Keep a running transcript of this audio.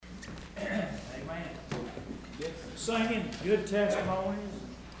singing, good testimonies.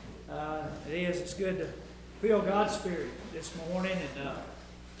 It's good to feel God's Spirit this morning.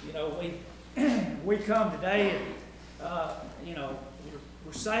 And, we come today and,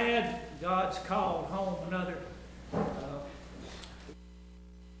 we're sad God's called home another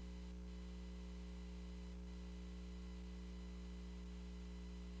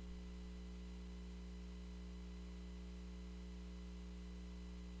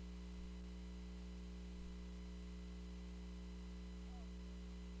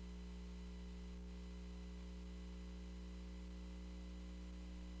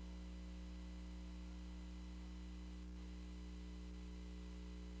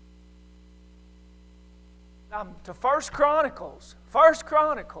to First Chronicles.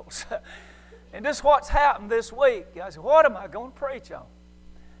 And this is what's happened this week. I said, what am I going to preach on?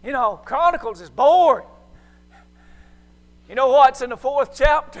 Chronicles is boring. You know what's in the 4th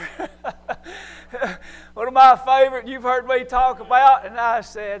chapter? One of my favorite you've heard me talk about, and I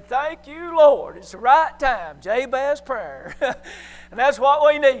said, thank you, Lord. It's the right time, Jabez prayer. And that's what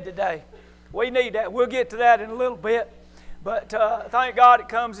we need today. We need that. We'll get to that in a little bit. But thank God it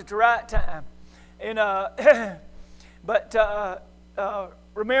comes at the right time. And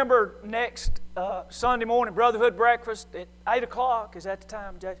remember next Sunday morning Brotherhood breakfast at 8 o'clock is at the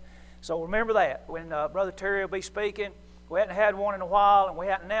time, Jay. So remember that when Brother Terry will be speaking. We hadn't had one in a while, and we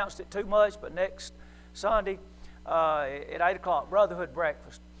hadn't announced it too much. But next Sunday at 8 o'clock, Brotherhood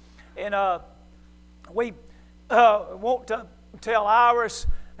breakfast. And we want to tell Iris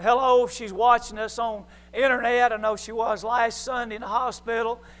hello if she's watching us on internet. I know she was last Sunday in the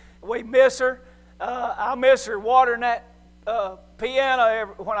hospital. We miss her. I miss her watering that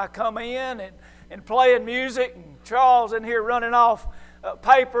piano when I come in and playing music, and Charles in here running off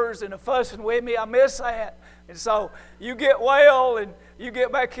papers and fussing with me. I miss that. And so you get well and you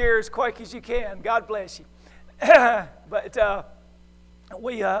get back here as quick as you can. God bless you. But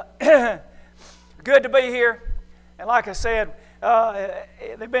we good to be here. And like I said,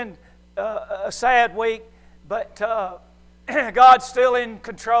 they've been a sad week, but God's still in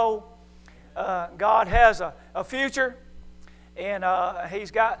control. God has a future, and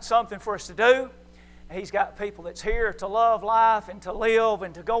He's got something for us to do. He's got people that's here to love life and to live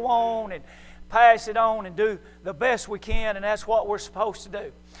and to go on and pass it on and do the best we can, and that's what we're supposed to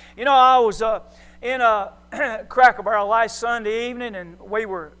do. I was in Cracker Barrel last Sunday evening, and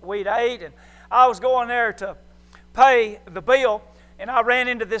we'd ate, and I was going there to pay the bill, and I ran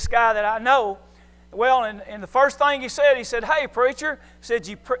into this guy that I know. Well, and the first thing he said, hey, preacher, did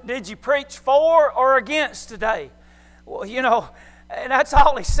you preach for or against today? Well, and that's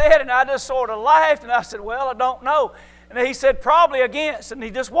all he said, and I just sort of laughed, and I said, well, I don't know. And he said, probably against, and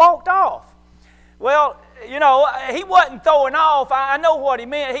he just walked off. Well, he wasn't throwing off. I know what he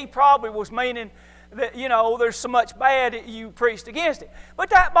meant. He probably was meaning that, there's so much bad that you preached against it. But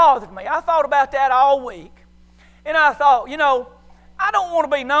that bothered me. I thought about that all week, and I thought, I don't want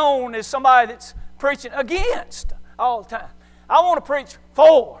to be known as somebody that's preaching against all the time. I want to preach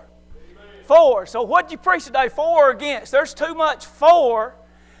for. Amen. For. So what did you preach today, for or against? There's too much for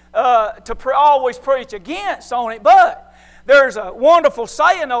to always preach against on it. But there's a wonderful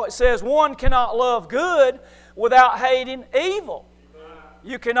saying, though. It says, one cannot love good without hating evil. Amen.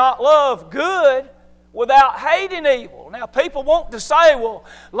 You cannot love good without hating evil. Now, people want to say, well,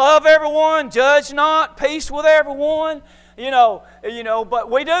 love everyone, judge not, peace with everyone. But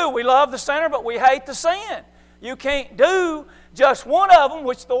we do. We love the sinner, but we hate the sin. You can't do just one of them,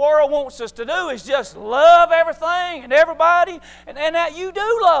 which the world wants us to do, is just love everything and everybody, and that you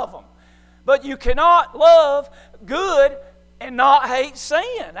do love them. But you cannot love good and not hate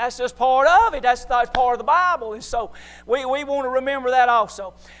sin. That's just part of it. That's part of the Bible. And so we want to remember that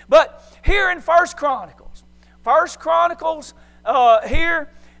also. But here in First Chronicles here,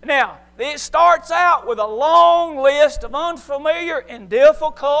 now, it starts out with a long list of unfamiliar and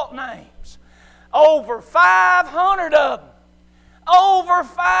difficult names. Over 500 of them. Over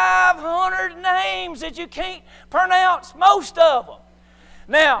 500 names that you can't pronounce most of them.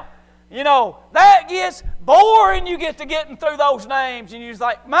 Now, that gets boring. You get to getting through those names, and you're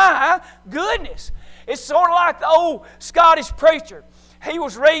like, my goodness. It's sort of like the old Scottish preacher. He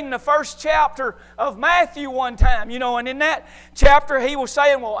was reading the first chapter of Matthew one time, and in that chapter he was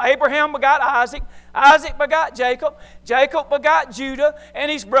saying, well, Abraham begot Isaac, Isaac begot Jacob, Jacob begot Judah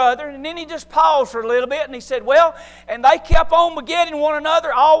and his brother, and then he just paused for a little bit and he said, well, and they kept on begetting one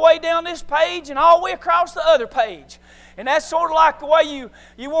another all the way down this page and all the way across the other page. And that's sort of like the way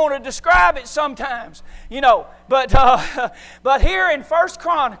you want to describe it sometimes, But here in 1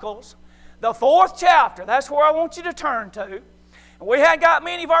 Chronicles, the 4th chapter, that's where I want you to turn to. We haven't got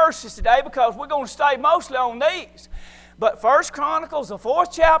many verses today because we're going to stay mostly on these. But 1 Chronicles, the 4th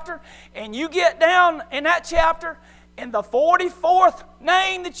chapter, and you get down in that chapter, and the 44th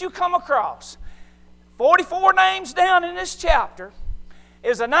name that you come across, 44 names down in this chapter,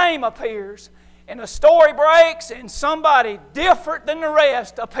 is a name appears, and the story breaks, and somebody different than the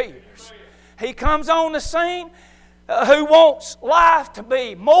rest appears. He comes on the scene who wants life to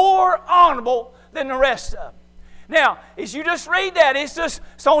be more honorable than the rest of them. Now, as you just read that, it's just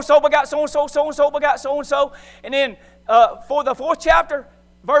so-and-so begot so-and-so, so-and-so begot so-and-so. And then for the 4th chapter,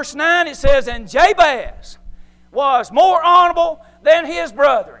 verse 9, it says, and Jabez was more honorable than his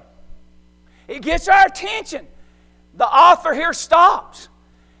brethren. It gets our attention. The author here stops.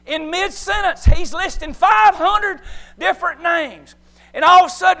 In mid-sentence, he's listing 500 different names. And all of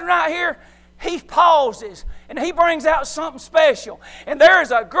a sudden right here, he pauses and he brings out something special. And there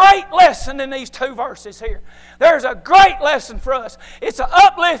is a great lesson in these 2 verses here. There's a great lesson for us. It's an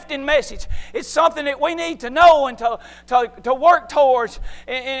uplifting message. It's something that we need to know and to work towards.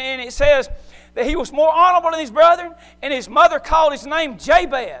 And it says that he was more honorable than his brethren, and his mother called his name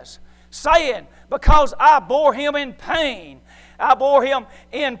Jabez, saying, because I bore him in pain. I bore him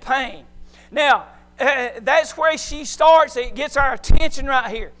in pain. Now, that's where she starts. It gets our attention right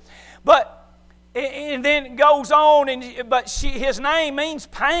here. And then it goes on, his name means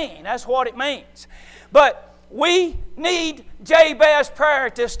pain. That's what it means. But we need Jabez's prayer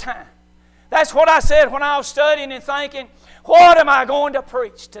at this time. That's what I said when I was studying and thinking, what am I going to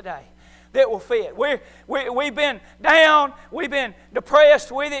preach today that will fit? We've been down, we've been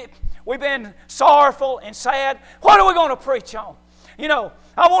depressed with it, we've been sorrowful and sad. What are we going to preach on? You know,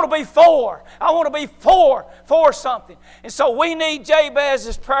 I want to be for. I want to be for something. And so we need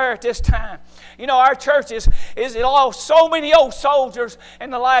Jabez's prayer at this time. You know, our church is lost so many old soldiers in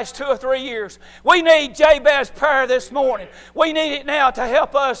the last 2 or 3 years. We need Jabez's prayer this morning. We need it now to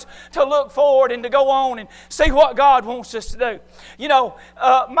help us to look forward and to go on and see what God wants us to do. You know,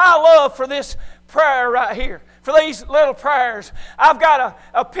 my love for this prayer right here, for these little prayers, I've got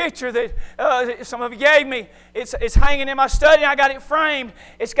a picture that some of you gave me. It's hanging in my study. I got it framed.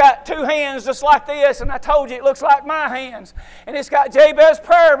 It's got 2 hands just like this, and I told you it looks like my hands. And it's got Jabez's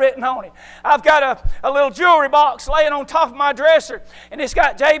prayer written on it. I've got a little jewelry box laying on top of my dresser, and it's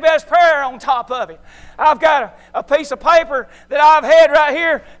got Jabez's prayer on top of it. I've got a piece of paper that I've had right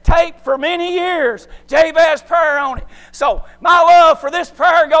here taped for many years, Jabez's prayer on it. So my love for this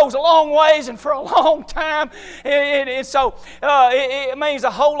prayer goes a long ways and for a long time. And so it means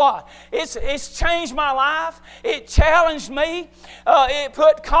a whole lot. It's changed my life. It challenged me. It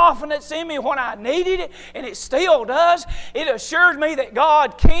put confidence in me when I needed it, and it still does. It assured me that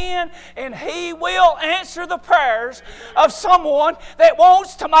God can and He will answer the prayers of someone that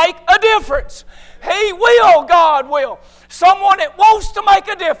wants to make a difference. He will, God will. Someone that wants to make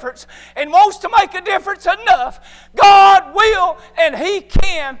a difference and wants to make a difference enough, God will and He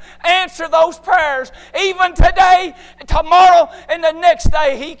can answer those prayers. Even today, tomorrow, and the next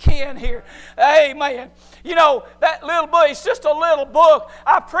day He can here. Amen. You know, that little book, it's just a little book.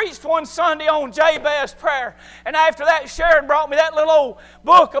 I preached one Sunday on Jabez's prayer. And after that, Sharon brought me that little old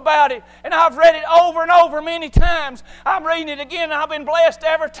book about it. And I've read it over and over many times. I'm reading it again, and I've been blessed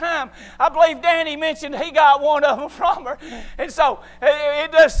every time. I believe Danny mentioned he got one of them from her. And so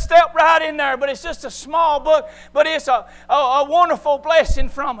it just stepped right in there. But it's just a small book, but it's a wonderful blessing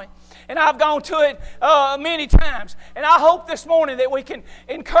from it. And I've gone to it many times. And I hope this morning that we can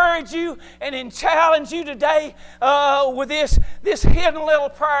encourage you and challenge you today with this hidden little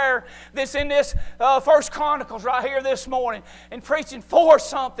prayer that's in this 1 Chronicles right here this morning, and preaching for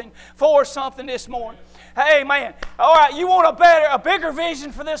something this morning. Hey, man. All right, you want a bigger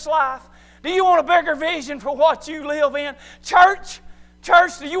vision for this life? Do you want a bigger vision for what you live in? Church,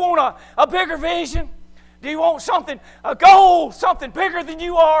 do you want a bigger vision? Do you want something, a goal, something bigger than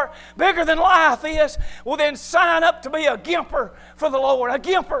you are, bigger than life is? Well, then sign up to be a gimper for the Lord. A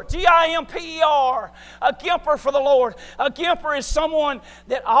gimper, G-I-M-P-E-R, a gimper for the Lord. A gimper is someone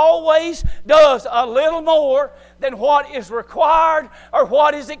that always does a little more than what is required or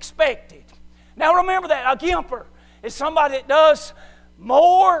what is expected. Now remember that, a gimper is somebody that does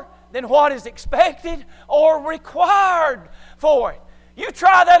more than what is expected or required for it. You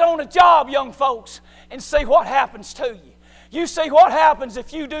try that on a job, young folks, and see what happens to you. You see what happens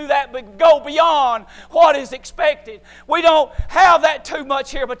if you do that but go beyond what is expected. We don't have that too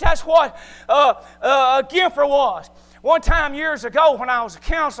much here, but that's what a gimper was. One time years ago when I was a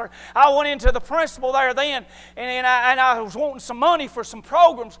counselor, I went into the principal there then, and I was wanting some money for some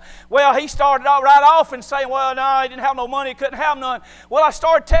programs. Well, he started out right off and saying, well, no, he didn't have no money, he couldn't have none. Well, I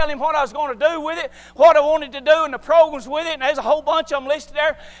started telling him what I was going to do with it, what I wanted to do and the programs with it, and there's a whole bunch of them listed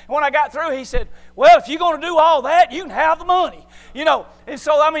there. And when I got through, he said, well, if you're going to do all that, you can have the money. And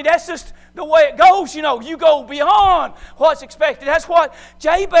so, that's just the way it goes. You go beyond what's expected. That's what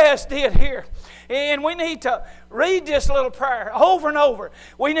Jabez did here. And we need to read this little prayer over and over.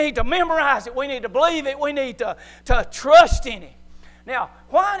 We need to memorize it. We need to believe it. We need to trust in it. Now,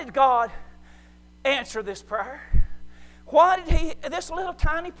 why did God answer this prayer? Why did this little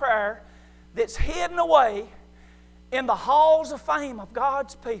tiny prayer that's hidden away in the halls of fame of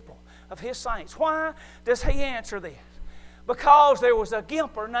God's people, of His saints, why does He answer this? Because there was a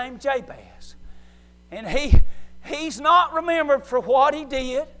gimper named Jabez. And he's not remembered for what he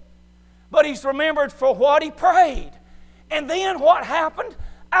did, but he's remembered for what he prayed. And then what happened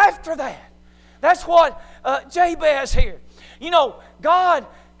after that? That's what Jabez here. God,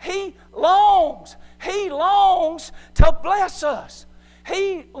 He longs to bless us.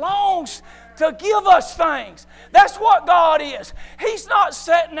 He longs to give us things. That's what God is. He's not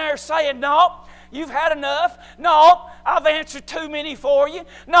sitting there saying, no, you've had enough. No, I've answered too many for you.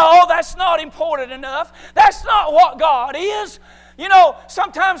 No, that's not important enough. That's not what God is.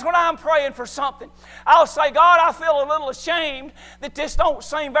 Sometimes when I'm praying for something, I'll say, God, I feel a little ashamed that this don't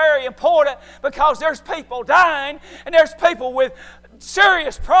seem very important because there's people dying and there's people with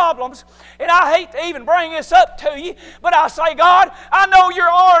serious problems, and I hate to even bring this up to you, but I say, God, I know your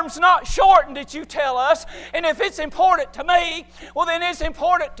arm's not shortened that you tell us, and if it's important to me, well then it's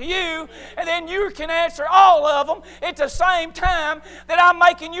important to you, and then you can answer all of them at the same time that I'm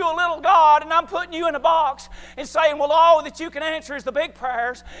making you a little God, and I'm putting you in a box and saying, well, all that you can answer is the big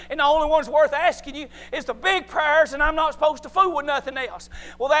prayers, and the only ones worth asking you is the big prayers, and I'm not supposed to fool with nothing else.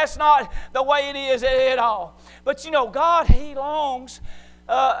 Well, that's not the way it is at all. But God, He longs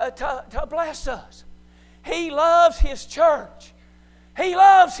to bless us. He loves His church. He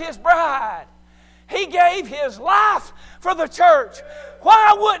loves His bride. He gave His life for the church.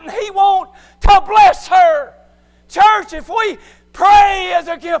 Why wouldn't He want to bless her? Church, if we pray as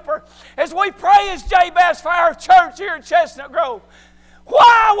a Gipper, as we pray as Jabez for our church here in Chestnut Grove,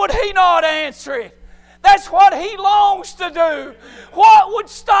 why would He not answer it? That's what He longs to do. What would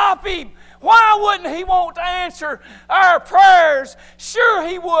stop Him? Why wouldn't He want to answer our prayers? Sure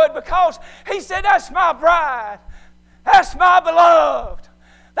He would, because He said, that's my bride. That's my beloved.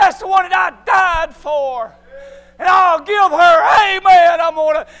 That's the one that I died for. And I'll give her, amen, I'm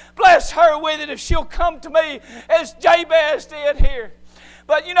going to bless her with it if she'll come to me as Jabez did here.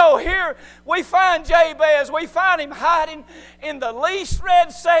 But here we find Jabez, we find him hiding in the least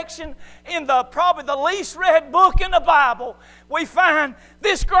read section, in probably the least read book in the Bible. We find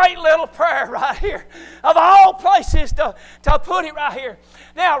this great little prayer right here. Of all places to put it right here.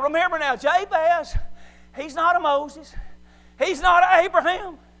 Now, remember now, Jabez, he's not a Moses. He's not an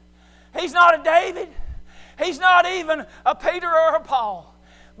Abraham. He's not a David. He's not even a Peter or a Paul.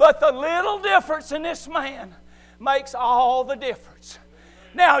 But the little difference in this man makes all the difference.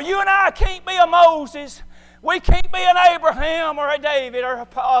 Now, you and I can't be a Moses. We can't be an Abraham or a David or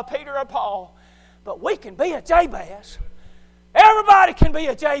a Peter or Paul. But we can be a Jabez. Everybody can be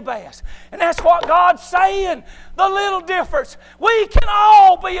a Jabez. And that's what God's saying. The little difference. We can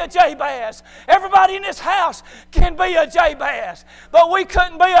all be a Jabez. Everybody in this house can be a Jabez. But we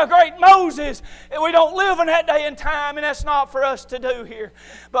couldn't be a great Moses. We don't live in that day and time, and that's not for us to do here.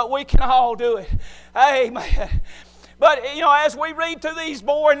 But we can all do it. Amen. But, as we read through these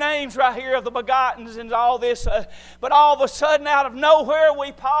boring names right here of the begottens and all this, but all of a sudden out of nowhere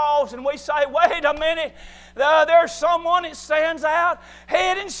we pause and we say, wait a minute, there's someone that stands out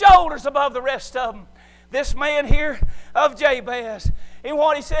head and shoulders above the rest of them. This man here of Jabez. And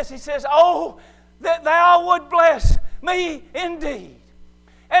what he says, oh, that thou would bless me indeed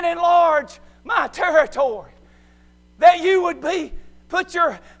and enlarge my territory, that you would put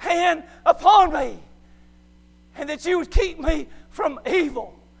your hand upon me, and that you would keep me from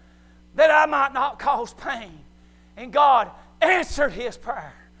evil, that I might not cause pain. And God answered his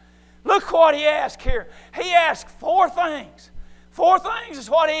prayer. Look what he asked here. He asked 4 things. 4 things is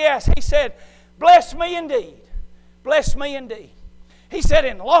what he asked. He said, bless me indeed. Bless me indeed. He said,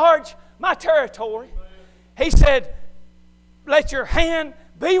 enlarge my territory. He said, let your hand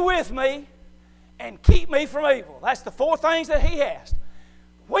be with me and keep me from evil. That's the 4 things that he asked.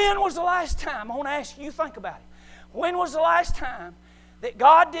 When was the last time, I want to ask you, think about it. When was the last time that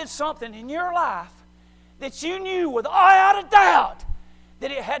God did something in your life that you knew without a doubt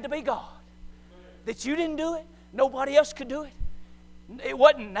that it had to be God? That you didn't do it, Nobody else could do it. It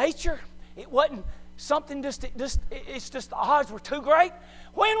wasn't nature. It wasn't something it's just the odds were too great.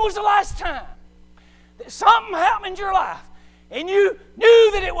 When was the last time that something happened in your life and you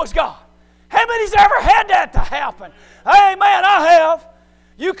knew that it was God? How many's ever had that to happen? Hey, man, I have.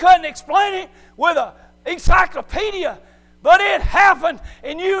 You couldn't explain it with an encyclopedia, but it happened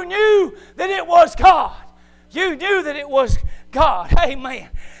and you knew that it was God. You knew that it was God. Amen.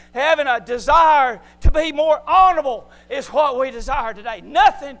 Having a desire to be more honorable is what we desire today.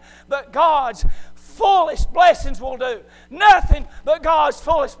 Nothing but God's fullest blessings will do. Nothing but God's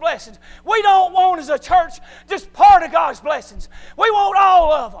fullest blessings. We don't want as a church just part of God's blessings. We want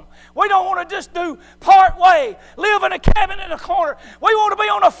all of them. We don't want to just do part way, live in a cabin in a corner. We want to be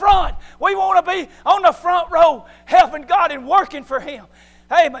on the front. We want to be on the front row helping God and working for Him.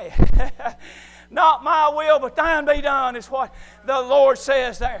 Amen. Not my will, but thine be done is what the Lord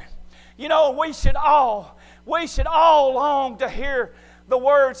says there. You know, we should all long to hear the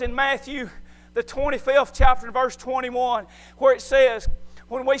words in Matthew, the 25th chapter, verse 21, where it says,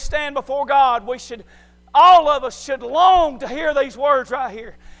 when we stand before God, all of us should long to hear these words right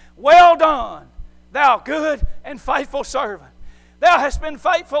here. Well done, thou good and faithful servant. Thou hast been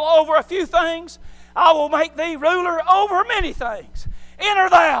faithful over a few things. I will make thee ruler over many things. Enter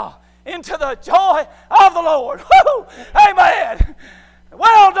thou into the joy of the Lord. Woo! Amen.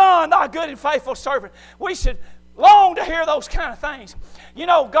 Well done, thy good and faithful servant. We should long to hear those kind of things. You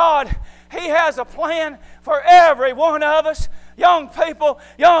know, God, He has a plan for every one of us. Young people,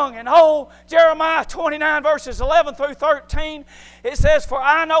 young and old. Jeremiah 29 verses 11 through 13. It says, for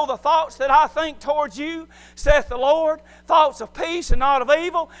I know the thoughts that I think towards you, saith the Lord, thoughts of peace and not of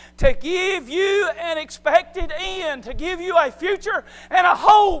evil, to give you an expected end, to give you a future and a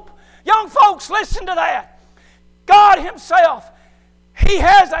hope. Young folks, listen to that. God Himself, He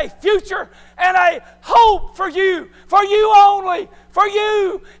has a future and a hope for you only, for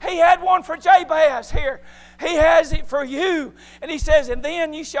you. He had one for Jabez here. He has it for you. And He says, and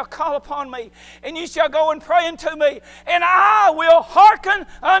then you shall call upon me, and you shall go and pray unto me, and I will hearken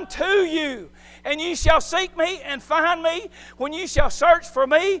unto you. And you shall seek me and find me when you shall search for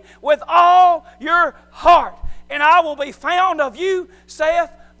me with all your heart. And I will be found of you, saith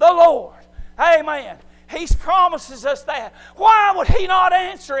the Lord. Amen. He promises us that. Why would He not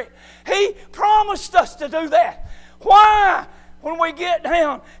answer it? He promised us to do that. Why? When we get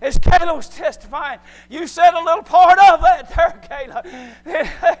down, as Kayla was testifying, you said a little part of that there,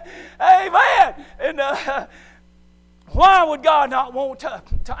 Kayla. Amen. And why would God not want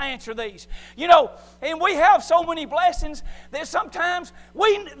to answer these? You know, and we have so many blessings that sometimes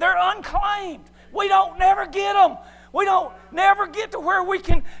they're unclaimed. We don't never get them. We don't never get to where we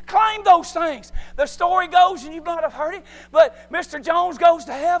can claim those things. The story goes, and you might have heard it, but Mr. Jones goes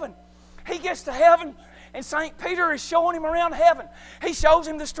to heaven. He gets to heaven, and St. Peter is showing him around heaven. He shows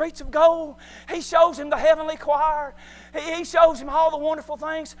him the streets of gold. He shows him the heavenly choir. He shows him all the wonderful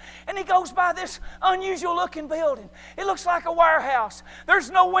things. And he goes by this unusual looking building. It looks like a warehouse. There's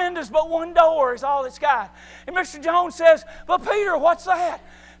no windows but one door is all it's got. And Mr. Jones says, but Peter, what's that?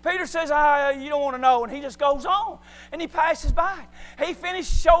 Peter says, you don't want to know. And he just goes on. And he passes by. He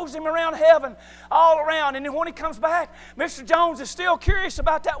finishes, shows him around heaven, all around. And then when he comes back, Mr. Jones is still curious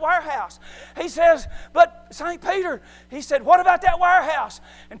about that warehouse. He says, but St. Peter, he said, what about that warehouse?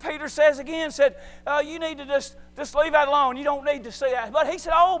 And Peter says again, you need to just leave that alone. You don't need to see that. But he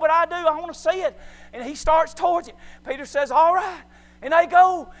said, oh, but I do. I want to see it. And he starts towards it. Peter says, all right. And they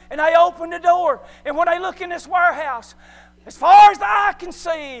go, and they open the door. And when they look in this warehouse, as far as the eye can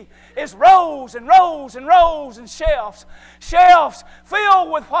see is rows and rows and rows and shelves. Shelves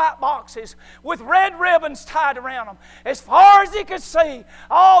filled with white boxes with red ribbons tied around them. As far as he could see,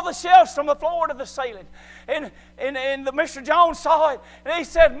 all the shelves from the floor to the ceiling. And Mr. Jones saw it, and he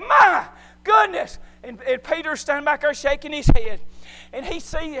said, my goodness. And Peter's standing back there shaking his head. And he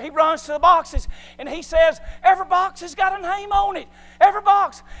runs to the boxes, and he says, every box has got a name on it. Every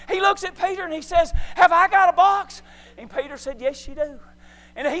box. He looks at Peter, and he says, have I got a box? And Peter said, yes, you do.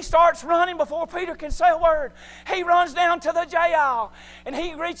 And he starts running before Peter can say a word. He runs down to the J aisle, and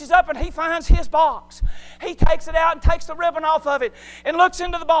he reaches up and he finds his box. He takes it out and takes the ribbon off of it and looks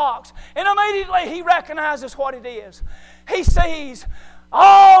into the box. And immediately he recognizes what it is. He sees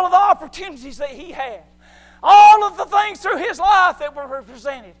all of the opportunities that he had. All of the things through his life that were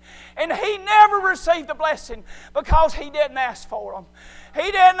represented. And he never received a blessing because he didn't ask for them.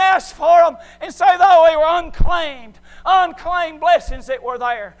 He didn't ask for them, and so though they were unclaimed blessings that were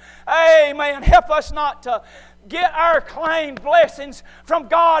there. Amen. Help us not to get our claimed blessings from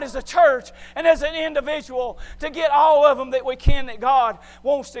God as a church and as an individual, to get all of them that we can that God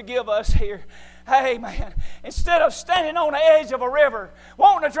wants to give us here. Amen. Instead of standing on the edge of a river,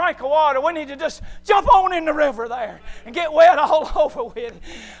 wanting a drink of water, we need to just jump on in the river there and get wet all over with it.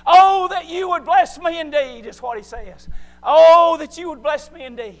 Oh, that you would bless me indeed, is what he says. Oh, that you would bless me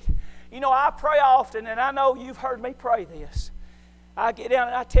indeed. You know, I pray often, and I know you've heard me pray this. I get down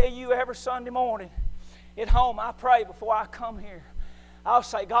and I tell you every Sunday morning at home, I pray before I come here. I'll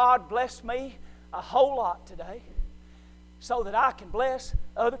say, God, bless me a whole lot today so that I can bless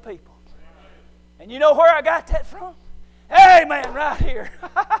other people. And you know where I got that from? Amen, right here.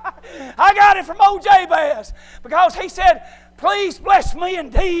 I got it from old Jabez, because he said, please bless me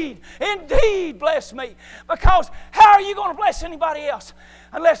indeed. Indeed bless me. Because how are you going to bless anybody else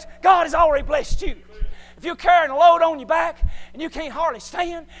unless God has already blessed you? If you're carrying a load on your back and you can't hardly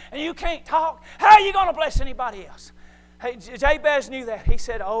stand and you can't talk, how are you going to bless anybody else? Hey, Jabez knew that. He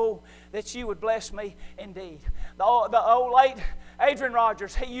said, oh, that you would bless me indeed. The old late Adrian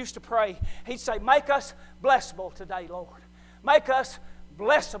Rogers, he used to pray. He'd say, make us blessable today, Lord. Make us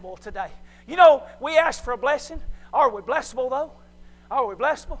blessable today. You know, we ask for a blessing. Are we blessable, though? Are we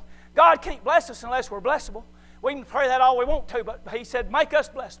blessable? God can't bless us unless we're blessable. We can pray that all we want to, but he said, make us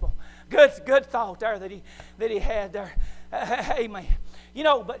blessable. Good thought there that he had there. Amen. You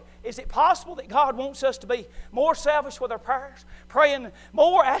know, but is it possible that God wants us to be more selfish with our prayers? Praying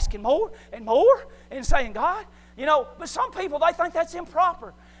more, asking more, and saying, God, you know, but some people, they think that's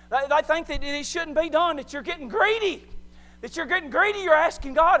improper. They think that it shouldn't be done, that you're getting greedy. That you're getting greedy, you're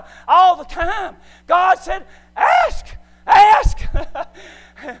asking God all the time. God said, ask.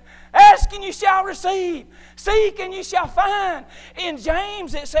 Ask and you shall receive. Seek and you shall find. In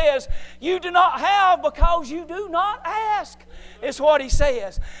James it says, you do not have because you do not ask. Is what he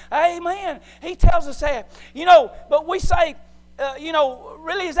says. Amen. He tells us that. You know, but we say,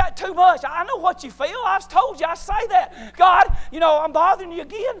 really, is that too much? I know what you feel. I've told you. I say that. God, I'm bothering you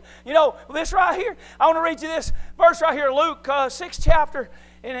again. This right here. I want to read you this verse right here. Luke 6th chapter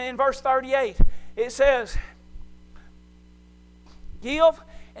in verse 38. It says, give,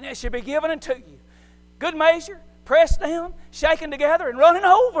 and it shall be given unto you. Good measure, pressed down, shaken together, and running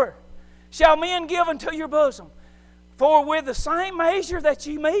over, shall men give unto your bosom. For with the same measure that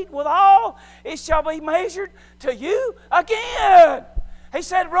ye meet withal, it shall be measured to you again. He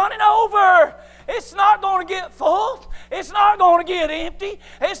said, running over. It's not going to get full. It's not going to get empty.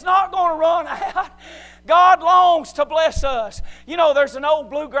 It's not going to run out. God longs to bless us. There's an old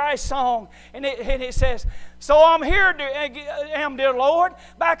bluegrass song, and it says, so I'm here, dear Lord,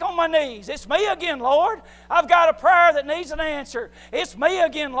 back on my knees. It's me again, Lord. I've got a prayer that needs an answer. It's me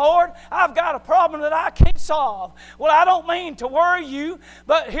again, Lord. I've got a problem that I can't solve. Well, I don't mean to worry you,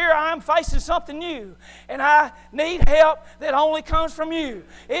 but here I'm facing something new, and I need help that only comes from you.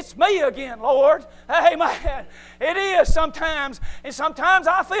 It's me again, Lord. Amen. It is sometimes, and sometimes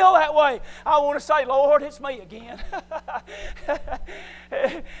I feel that way. I want to say, Lord, it's me again.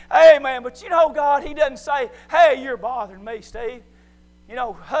 Amen. But God, He doesn't say, hey, you're bothering me, Steve.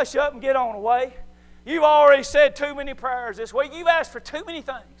 Hush up and get on away. You've already said too many prayers this week. You've asked for too many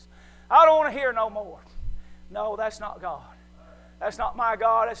things. I don't want to hear no more. No, that's not God. That's not my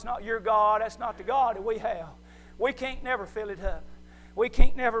God. That's not your God. That's not the God that we have. We can't never fill it up. We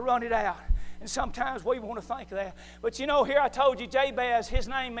can't never run it out. And sometimes we want to think of that. But here I told you, Jabez, his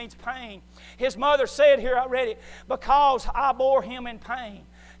name means pain. His mother said here, I read it, because I bore him in pain.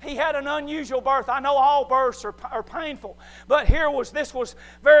 He had an unusual birth. I know all births are painful, but this was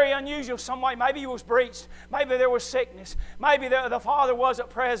very unusual some way. Maybe he was breached. Maybe there was sickness. Maybe the father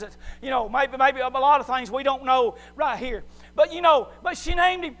wasn't present. Maybe a lot of things we don't know right here. But but she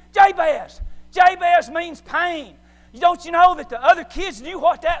named him Jabez. Jabez means pain. Don't you know that the other kids knew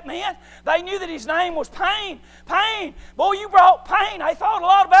what that meant? They knew that his name was Pain. Pain. Boy, you brought pain. They thought a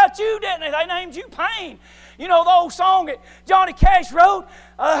lot about you, didn't they? They named you Pain. The old song that Johnny Cash wrote,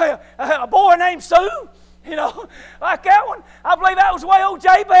 A Boy Named Sue? Like that one. I believe that was the way old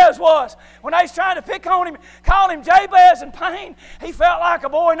Jabez was. When they was trying to pick on him, call him Jabez and Pain, he felt like a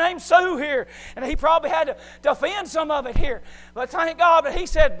boy named Sue here. And he probably had to defend some of it here. But thank God, but he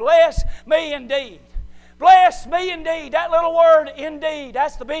said, bless me indeed. Bless me indeed. That little word, indeed,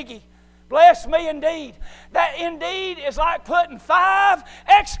 that's the biggie. Bless me indeed. That indeed is like putting 5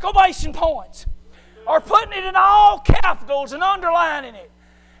 exclamation points or putting it in all capitals and underlining it.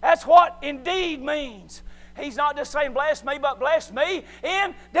 That's what indeed means. He's not just saying bless me, but bless me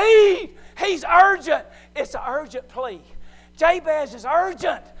indeed. He's urgent. It's an urgent plea. Jabez is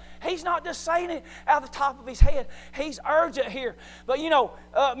urgent. He's not just saying it out of the top of his head. He's urgent here. But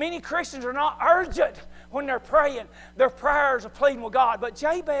many Christians are not urgent when they're praying. Their prayers are pleading with God. But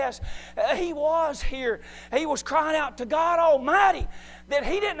Jabez, he was here. He was crying out to God Almighty that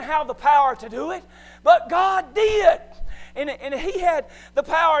he didn't have the power to do it, but God did. And he had the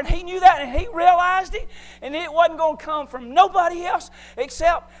power, and he knew that, and he realized it, and it wasn't going to come from nobody else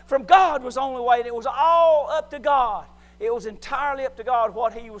except from God was the only way. And it was all up to God. It was entirely up to God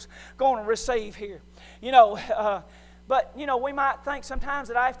what he was going to receive here. But we might think sometimes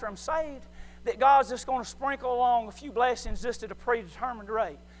that after I'm saved, that God's just going to sprinkle along a few blessings just at a predetermined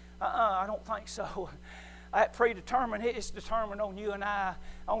rate. I don't think so. That predetermined, it's determined on you and I,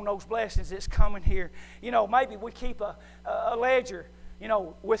 on those blessings that's coming here. Maybe we keep a ledger,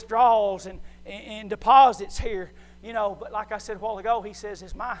 withdrawals and deposits here. But like I said a while ago, he says,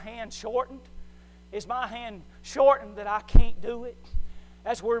 is my hand shortened? Is my hand shortened that I can't do it?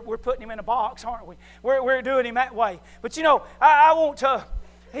 That's where we're putting him in a box, aren't we? We're doing him that way. But I want to...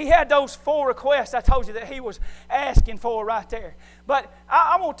 He had those 4 requests I told you that he was asking for right there. But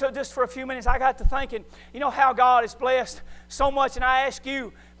I want to, just for a few minutes, I got to thinking, how God is blessed so much. And I asked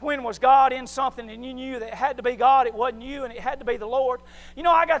you, when was God in something and you knew that it had to be God, it wasn't you, and it had to be the Lord?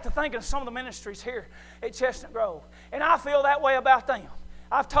 I got to thinking of some of the ministries here at Chestnut Grove. And I feel that way about them.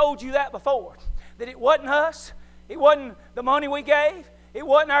 I've told you that before, that it wasn't us. It wasn't the money we gave. It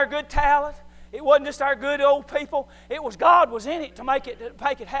wasn't our good talent. It wasn't just our good old people. It was God was in it to make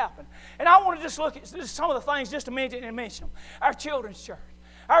it happen. And I want to just look at some of the things just a minute and mention them. Our children's church.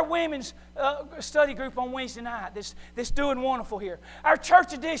 Our women's study group on Wednesday night that's doing wonderful here. Our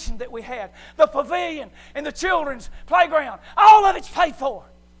church edition that we had. The pavilion and the children's playground. All of it's paid for.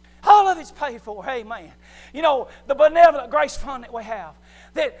 All of it's paid for. Amen. The benevolent grace fund that we have.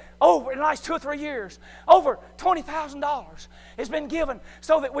 That in the last 2 or 3 years, over $20,000 has been given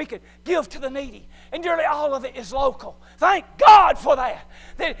so that we could give to the needy. And nearly all of it is local. Thank God for that.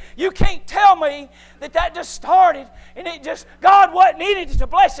 That you can't tell me that just started and God wasn't needed to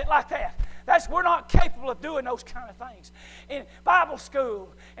bless it like that. We're not capable of doing those kind of things. In Bible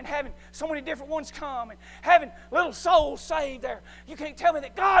school and having so many different ones come and having little souls saved there. You can't tell me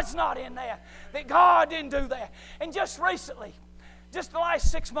that God's not in that. That God didn't do that. And just recently, just the last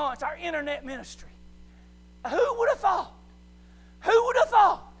 6 months, our internet ministry. Who would have thought? Who would have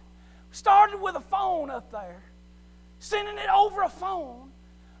thought? Started with a phone up there, sending it over a phone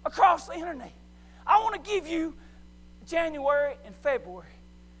across the internet. I want to give you January and February.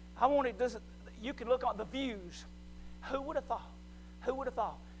 You can look at the views. Who would have thought? Who would have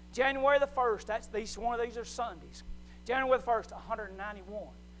thought? January the 1st, one of these are Sundays. January the 1st, 191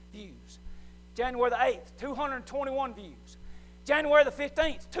 views. January the 8th, 221 views. January the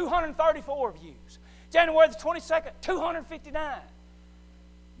 15th, 234 views. January the 22nd, 259.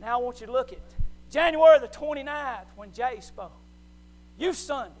 Now I want you to look at January the 29th when Jay spoke. Youth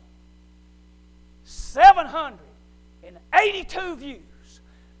Sunday, 782 views.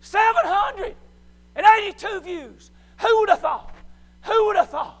 782 views. Who would have thought? Who would have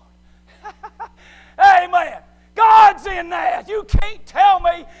thought? Amen. God's in that. You can't tell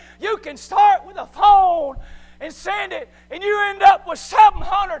me you can start with a phone and send it, and you end up with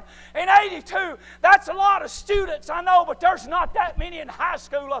 782. That's a lot of students, I know, but there's not that many in high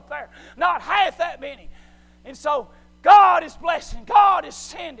school up there. Not half that many. And so God is blessing. God is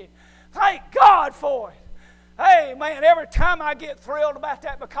sending. Thank God for it. Hey, man, every time I get thrilled about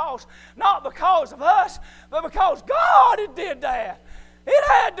that not because of us, but because God did that. It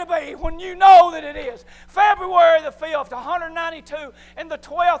had to be when you know that it is. February the 5th, 192, and the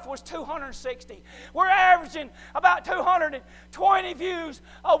 12th was 260. We're averaging about 220 views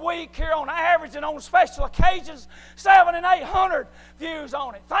a week here on average, and on special occasions, 700 and 800 views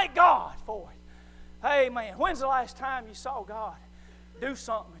on it. Thank God for it. Amen. When's the last time you saw God do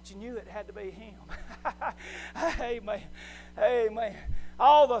something that you knew it had to be Him? Amen. Amen.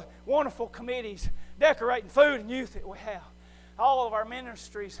 All the wonderful committees decorating food and youth that we have. All of our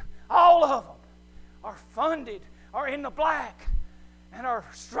ministries, all of them are funded, are in the black, and are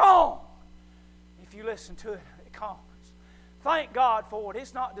strong if you listen to it at the conference. Thank God for it.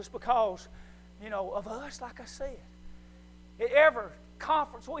 It's not just because, of us, like I said. At every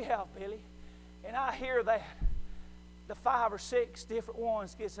conference we have, Billy, and I hear that, the 5 or 6 different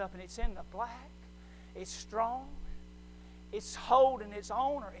ones gets up and it's in the black, it's strong, it's holding its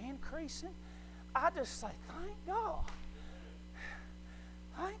own or increasing. I just say, thank God.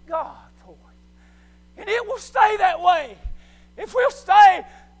 Thank God for it. And it will stay that way. If we'll stay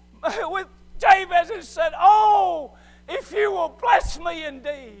with Jabez and said, oh, if you will bless me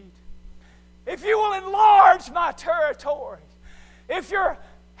indeed, if you will enlarge my territory, if your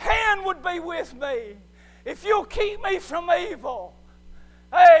hand would be with me, if you'll keep me from evil,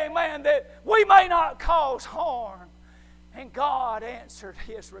 amen, that we may not cause harm. And God answered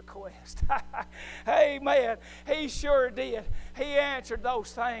his request. Amen. He sure did. He answered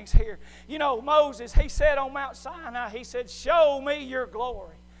those things here. You know, Moses, he said on Mount Sinai, he said, show me your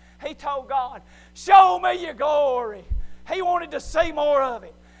glory. He told God, show me your glory. He wanted to see more of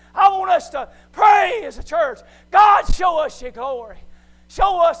it. I want us to pray as a church. God, show us your glory.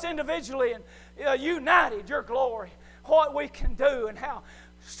 Show us individually and united your glory. What we can do and how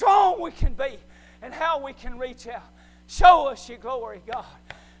strong we can be and how we can reach out. Show us your glory, God.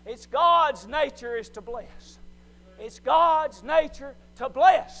 It's God's nature is to bless. It's God's nature to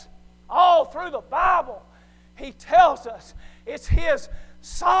bless. All through the Bible, He tells us it's His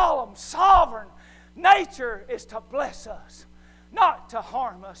solemn, sovereign nature is to bless us. Not to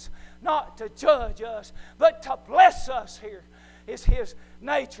harm us, not to judge us, but to bless us here is His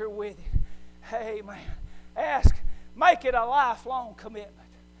nature with it. Amen. Make it a lifelong commitment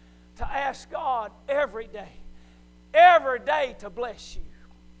to ask God every day to bless you.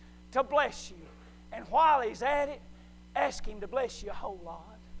 To bless you. And while He's at it, ask Him to bless you a whole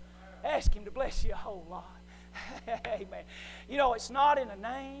lot. Ask Him to bless you a whole lot. Amen. You know, it's not in a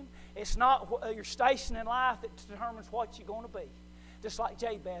name. It's not your station in life that determines what you're going to be. Just like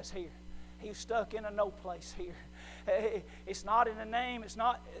Jabez here. He was stuck in a no place here. It's not in a name. It's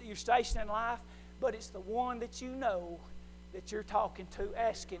not your station in life. But it's the one that you know that you're talking to,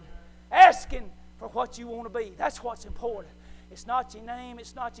 asking for what you want to be. That's what's important. It's not your name.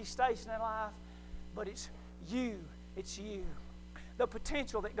 It's not your station in life. But it's you. It's you. The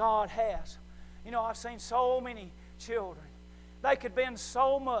potential that God has. You know, I've seen so many children. They could bend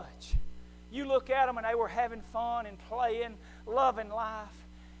so much. You look at them and they were having fun and playing, loving life.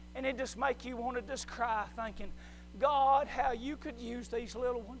 And it just make you want to just cry thinking, God, how you could use these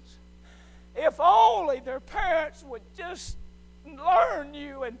little ones. If only their parents would just learn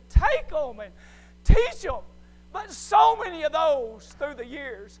you and take them and teach them. But so many of those through the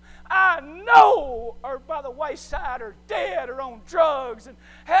years, I know are by the wayside or dead or on drugs and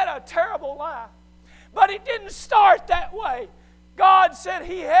had a terrible life. But it didn't start that way. God said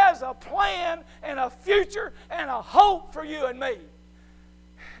He has a plan and a future and a hope for you and me.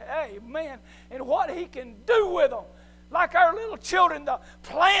 Amen. And what He can do with them. Like our little children, the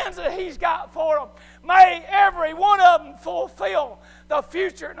plans that He's got for them. May every one of them fulfill the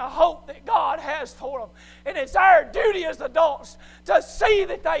future and the hope that God has for them. And it's our duty as adults to see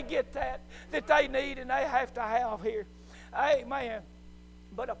that they get that they need and they have to have here. Amen.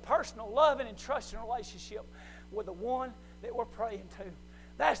 But a personal loving and trusting relationship with the one that we're praying to.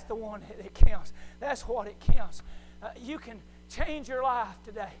 That's the one that counts. That's what it counts. You can change your life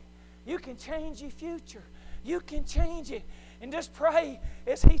today. You can change your future. You can change it. And just pray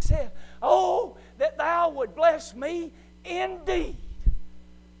as He said, oh, that Thou would bless me indeed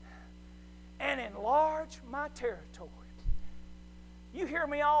and enlarge my territory. You hear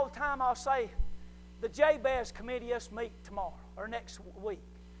me all the time. I'll say, the Jabez committee us meet tomorrow or next week.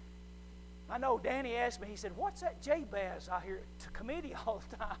 I know Danny asked me, he said, what's that Jabez I hear to committee all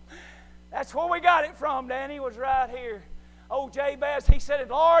the time? That's where we got it from, Danny, was right here. Oh, Jabez, he said,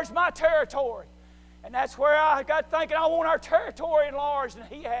 enlarge my territory. And that's where I got thinking, I want our territory enlarged, and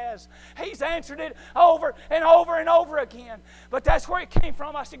He has. He's answered it over and over and over again. But that's where it came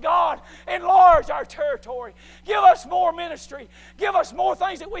from. I said, God, enlarge our territory. Give us more ministry. Give us more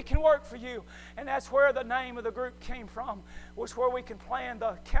things that we can work for You. And that's where the name of the group came from, was where we can plan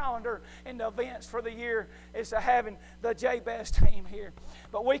the calendar and the events for the year, is to having the Jabez team here.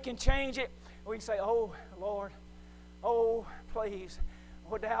 But we can change it. We can say, oh, Lord, oh, please,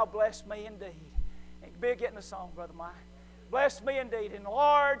 would Thou bless me indeed. Be getting the song, Brother Mike. Bless me indeed.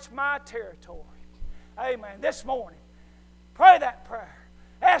 Enlarge my territory. Amen. This morning, pray that prayer.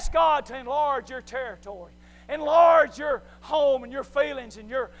 Ask God to enlarge your territory. Enlarge your home and your feelings and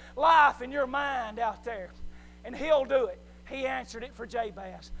your life and your mind out there. And He'll do it. He answered it for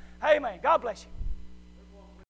Jabez. Amen. God bless you.